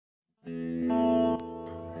Hey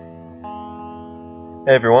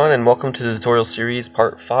everyone, and welcome to the tutorial series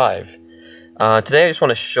part 5. Today I just want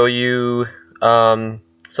to show you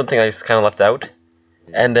something I just kind of left out,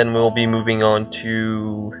 and then we'll be moving on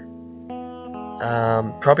to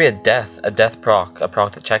probably a death proc, a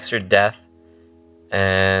proc that checks your death,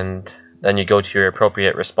 and then you go to your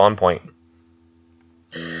appropriate respawn point.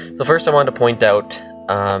 So first I wanted to point out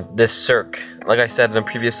this circ. Like I said in a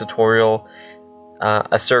previous tutorial,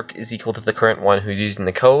 a circ is equal to the current one who's using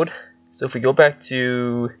the code. So if we go back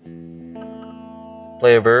to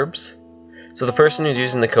player verbs, so the person who's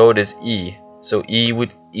using the code is E. So E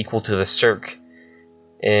would equal to the circ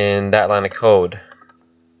in that line of code.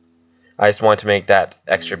 I just want to make that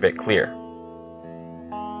extra bit clear.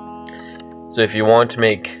 So if you want to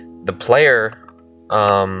make the player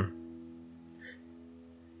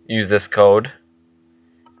use this code,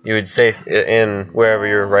 you would say in wherever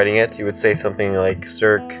you're writing it, you would say something like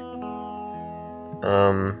circ.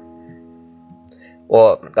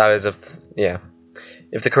 Well, that is if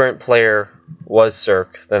the current player was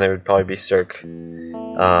circ, then it would probably be circ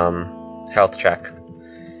health check.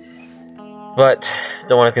 But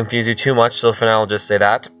don't want to confuse you too much, so for now I'll just say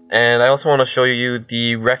that. And I also want to show you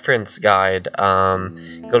the reference guide. Go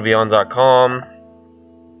to Byond.com.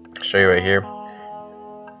 I'll show you right here.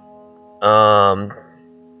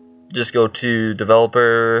 Just go to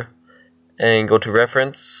developer and go to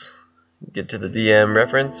reference. Get to the DM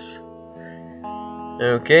reference.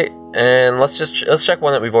 Okay, and let's check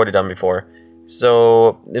one that we've already done before.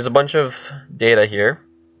 So there's a bunch of data here,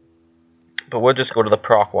 but we'll just go to the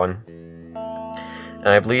proc one. And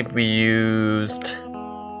I believe we used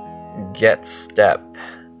get step.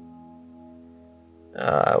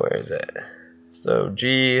 Where is it? So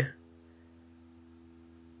G.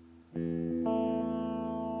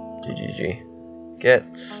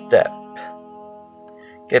 Get step.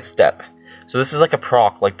 Get step. So this is like a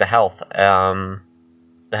proc, like the health.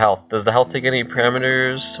 The health. Does the health take any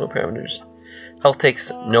parameters? What parameters? Health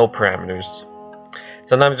takes no parameters.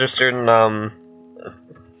 Sometimes there's certain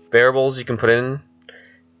variables you can put in,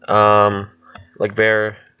 like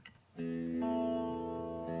var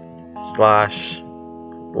slash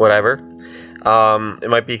whatever. It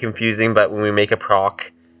might be confusing, but when we make a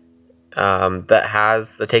proc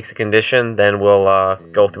that takes a condition, then we'll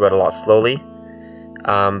go through it a lot slowly.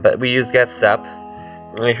 But we use get step.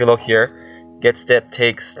 And if you look here, get step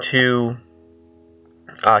takes two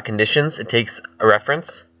conditions. It takes a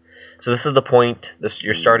reference. So this is the point,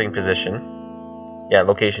 your starting position. Yeah,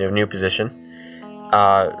 location of new position.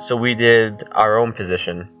 So we did our own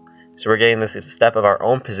position. So we're getting this step of our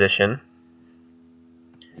own position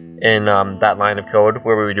in that line of code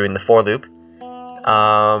where we were doing the for loop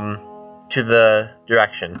to the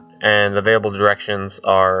direction. And the available directions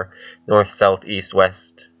are north, south, east,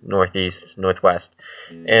 west, northeast, northwest.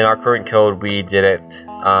 In our current code, we did it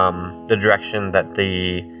the direction that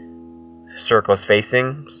the circ was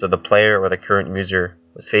facing, so the player or the current user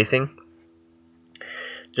was facing.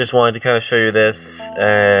 Just wanted to kind of show you this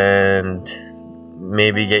and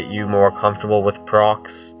maybe get you more comfortable with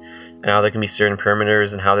procs and how there can be certain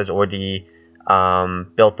parameters and how there's already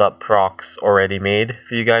built up procs already made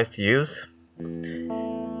for you guys to use.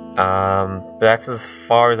 But that's as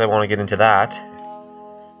far as I want to get into that.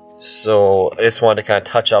 So I just wanted to kind of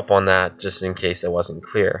touch up on that just in case it wasn't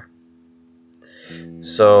clear.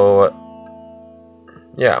 So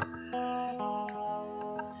yeah.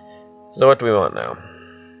 So what do we want now?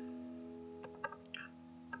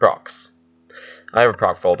 Procs. I have a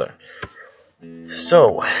proc folder.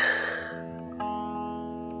 So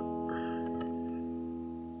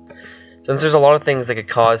since there's a lot of things that could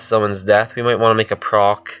cause someone's death, we might want to make a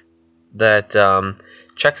proc that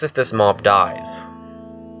checks if this mob dies.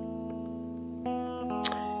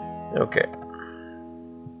 Okay.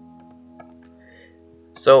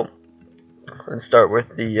 So let's start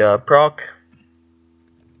with the proc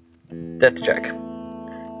death check.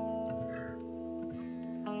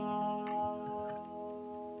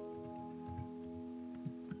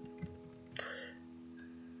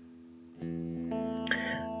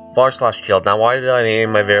 var/killed. Now, why did I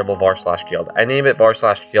name my variable var/killed? I named it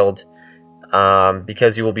var/killed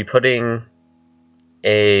because you will be putting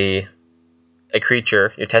a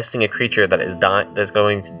creature. You're testing a creature that is that's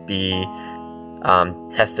going to be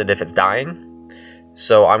tested if it's dying.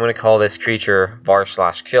 So I'm going to call this creature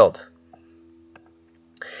var/killed,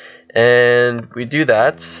 and we do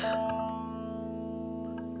that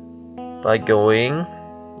by going.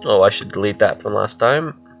 Oh, I should delete that from last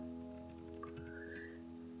time.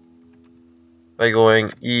 By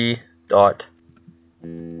going e dot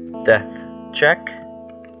death check.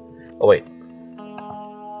 Oh wait,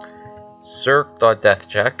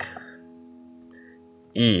 circ.deathCheck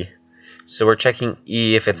E. So we're checking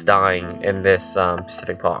E if it's dying in this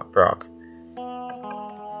specific proc.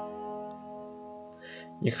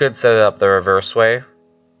 You could set it up the reverse way,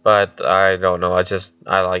 but I don't know.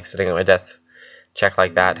 I like setting up my death check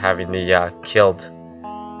like that, having the killed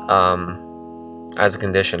as a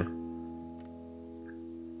condition.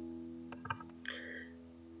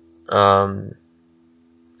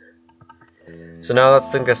 So now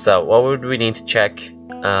let's think this out. What would we need to check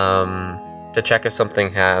if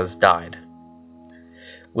something has died?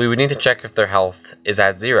 We would need to check if their health is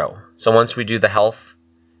at 0. So once we do the health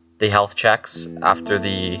checks after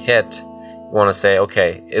the hit, you want to say,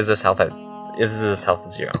 okay, is this health at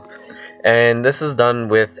 0? And this is done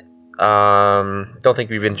with don't think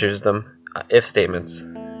we've introduced them, if statements.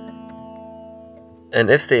 And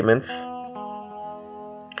if statements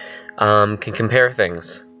can compare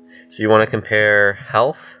things. So you want to compare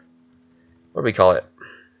health. What do we call it?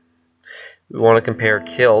 We want to compare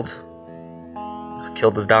killed.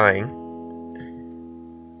 Killed is dying.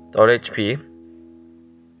 .HP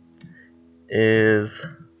is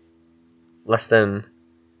less than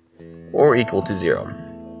or equal to 0.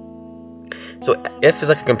 So if is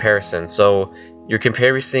like a comparison. So you're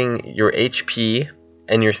comparing your HP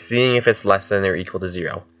and you're seeing if it's less than or equal to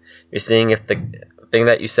 0. You're seeing if the thing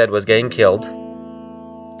that you said was getting killed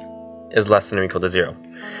is less than or equal to 0.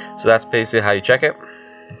 So that's basically how you check it.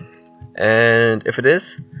 And if it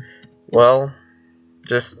is, well,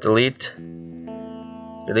 just delete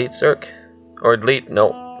circ, or delete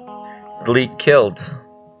killed.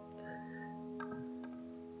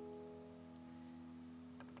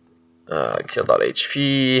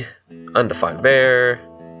 Kill.hp, undefined var.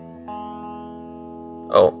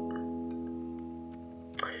 Oh,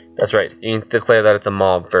 that's right. You need to declare that it's a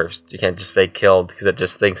mob first. You can't just say killed because it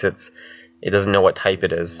just thinks it doesn't know what type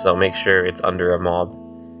it is. So make sure it's under a mob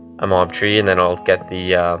tree, and then it'll get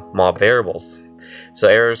the mob variables. So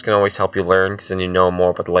errors can always help you learn, because then you know more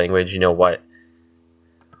about the language. You know what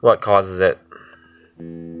causes it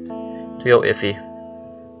to go iffy.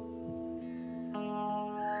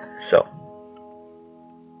 So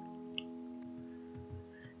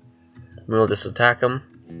we'll just attack him.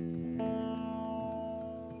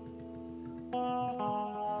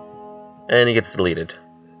 And he gets deleted.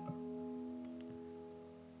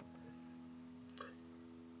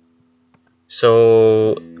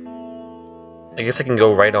 So I guess I can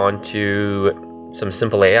go right on to some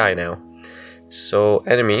simple AI now. So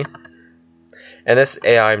enemy, and this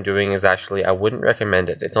AI I'm doing is actually, I wouldn't recommend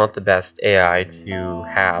it. It's not the best AI to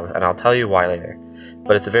have, and I'll tell you why later.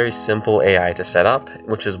 But it's a very simple AI to set up,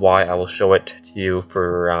 which is why I will show it to you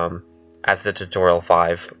for as a tutorial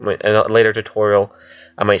 5. In a later tutorial,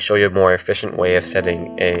 I might show you a more efficient way of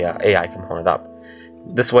setting a AI component up.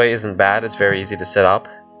 This way isn't bad. It's very easy to set up,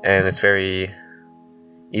 and it's very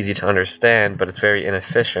easy to understand, but it's very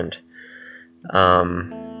inefficient.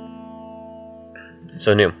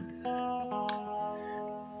 So new.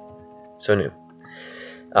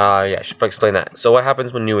 Yeah, I should probably explain that. So what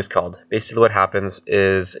happens when new is called? Basically what happens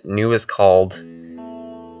is new is called,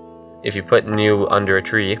 if you put new under a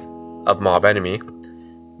tree of mob enemy,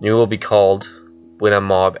 new will be called when a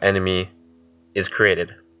mob enemy is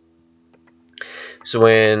created. So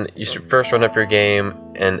when you first run up your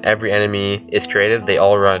game and every enemy is created, they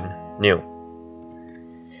all run new.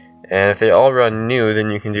 And if they all run new,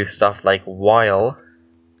 then you can do stuff like while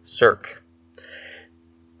circ.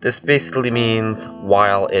 This basically means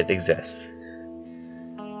while it exists.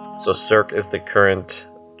 So circ is the current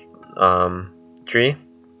tree,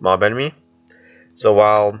 mob enemy. So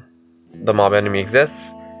while the mob enemy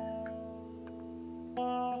exists,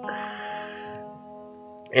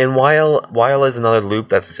 and while is another loop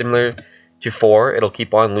that's similar to for, it'll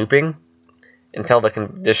keep on looping until the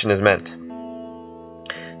condition is met.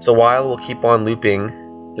 So while will keep on looping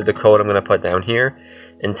through the code I'm going to put down here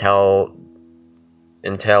until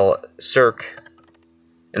circ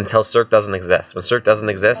doesn't exist. When circ doesn't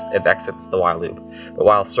exist, it exits the while loop. But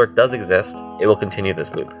while circ does exist, it will continue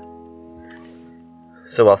this loop.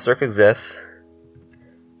 So while circ exists,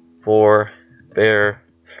 for var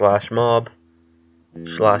 /mob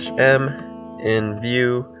 /m in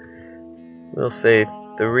view, we'll say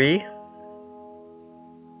 3.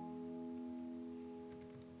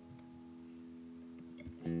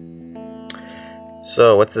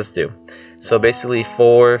 So what's this do? So basically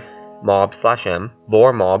for mob /m,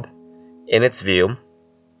 vor mob in its view,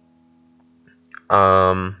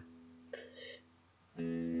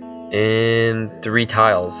 in 3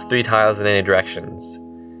 tiles in any directions.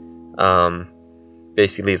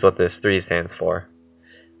 Basically is what this 3 stands for.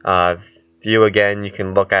 View again, you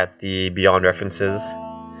can look at the Byond references.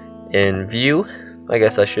 In view, I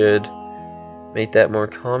guess I should make that more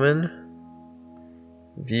common.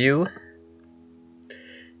 View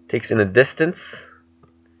takes in a distance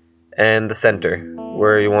and the center,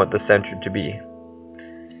 where you want the center to be.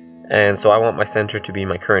 And so I want my center to be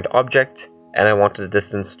my current object, and I want the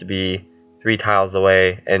distance to be 3 tiles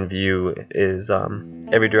away, and view is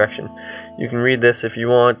every direction. You can read this if you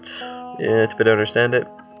want to better understand it.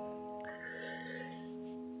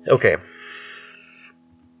 Okay.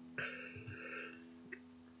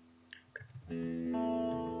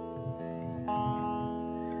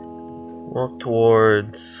 Walk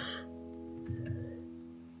towards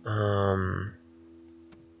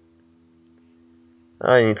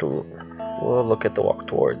we'll look at the walk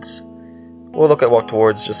towards. We'll look at walk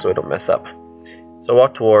towards just so I don't mess up. So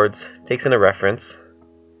walk towards takes in a reference,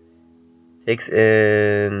 takes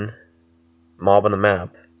in mob on the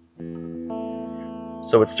map.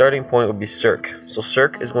 So its starting point would be circ. So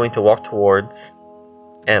circ is going to walk towards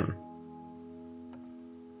M.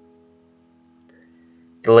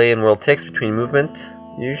 Delay in world ticks between movement.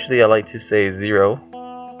 Usually I like to say 0.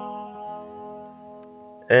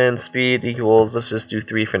 And speed equals, let's just do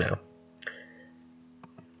 3 for now.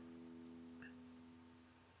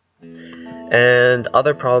 And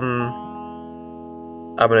other problem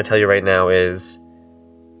I'm going to tell you right now is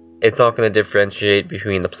it's not going to differentiate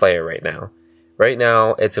between the player right now. Right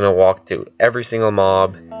now it's going to walk to every single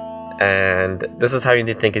mob, and this is how you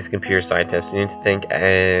need to think as a computer scientist. You need to think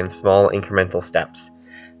in small incremental steps.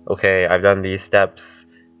 Okay, I've done these steps.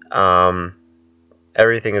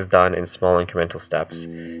 Everything is done in small incremental steps.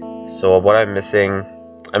 So what I'm missing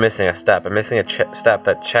a step. I'm missing a step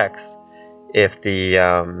that checks if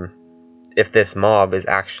the if this mob is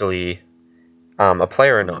actually a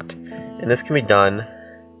player or not. And this can be done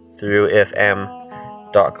through if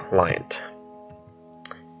m.client.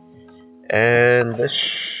 And this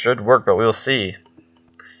should work, but we'll see.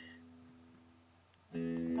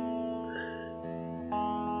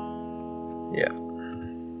 Yeah.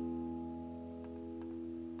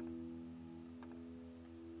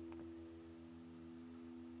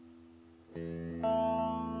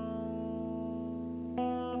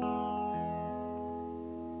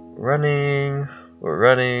 We're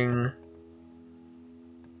running.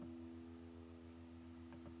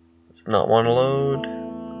 It's not want to load.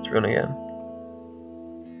 Let's run again.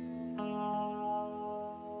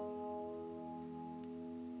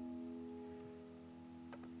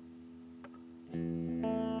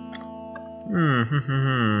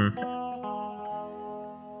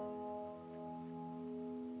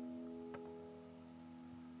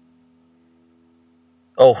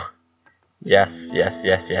 Oh, yes.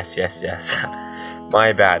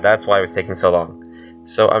 My bad, that's why it was taking so long.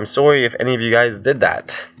 So I'm sorry if any of you guys did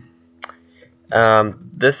that. I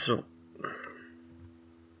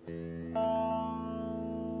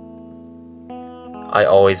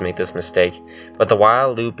always make this mistake, but the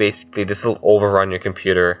while loop, basically this will overrun your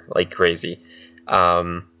computer like crazy.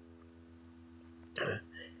 And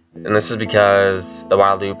this is because the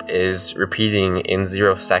while loop is repeating in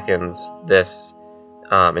 0 seconds this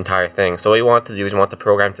entire thing. So what you want to do is you want the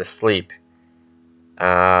program to sleep.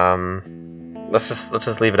 Let's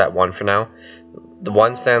just leave it at 1 for now. The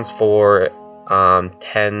 1 stands for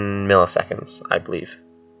 10 milliseconds, I believe.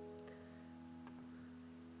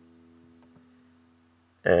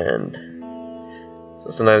 And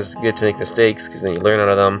so sometimes it's good to make mistakes because then you learn out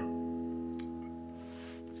of them.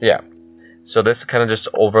 So yeah. So this kind of just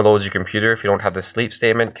overloads your computer if you don't have the sleep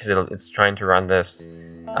statement, because it's trying to run this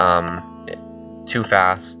too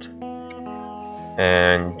fast,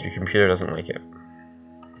 and your computer doesn't like it.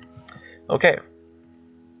 Okay.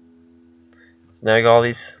 So now you got all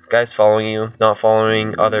these guys following you, not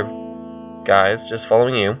following other guys, just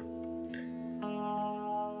following you.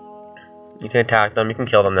 You can attack them, you can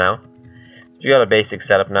kill them now. You got a basic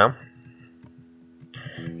setup now.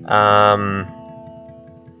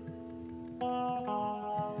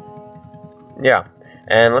 Yeah,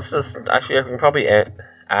 and let's just, actually I can probably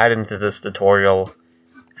add into this tutorial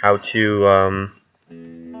how to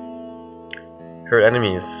hurt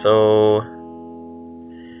enemies. So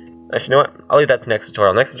actually, you know what? I'll leave that to next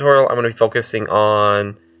tutorial. Next tutorial, I'm going to be focusing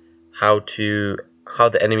on how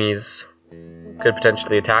the enemies could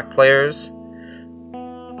potentially attack players,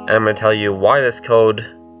 and I'm going to tell you why this code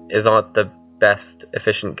is not the best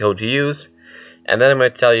efficient code to use, and then I'm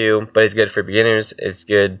going to tell you, but it's good for beginners, it's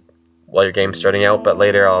good while your game's starting out, but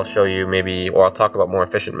later I'll show you maybe, or I'll talk about more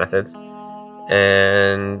efficient methods,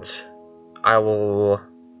 and I will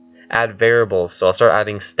add variables. So I'll start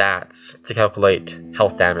adding stats to calculate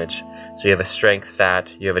health damage. So you have a strength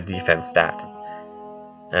stat, you have a defense stat.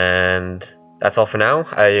 And that's all for now.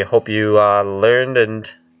 I hope you learned and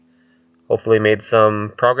hopefully made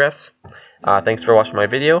some progress. Thanks for watching my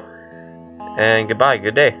video, and goodbye,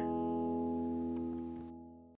 good day.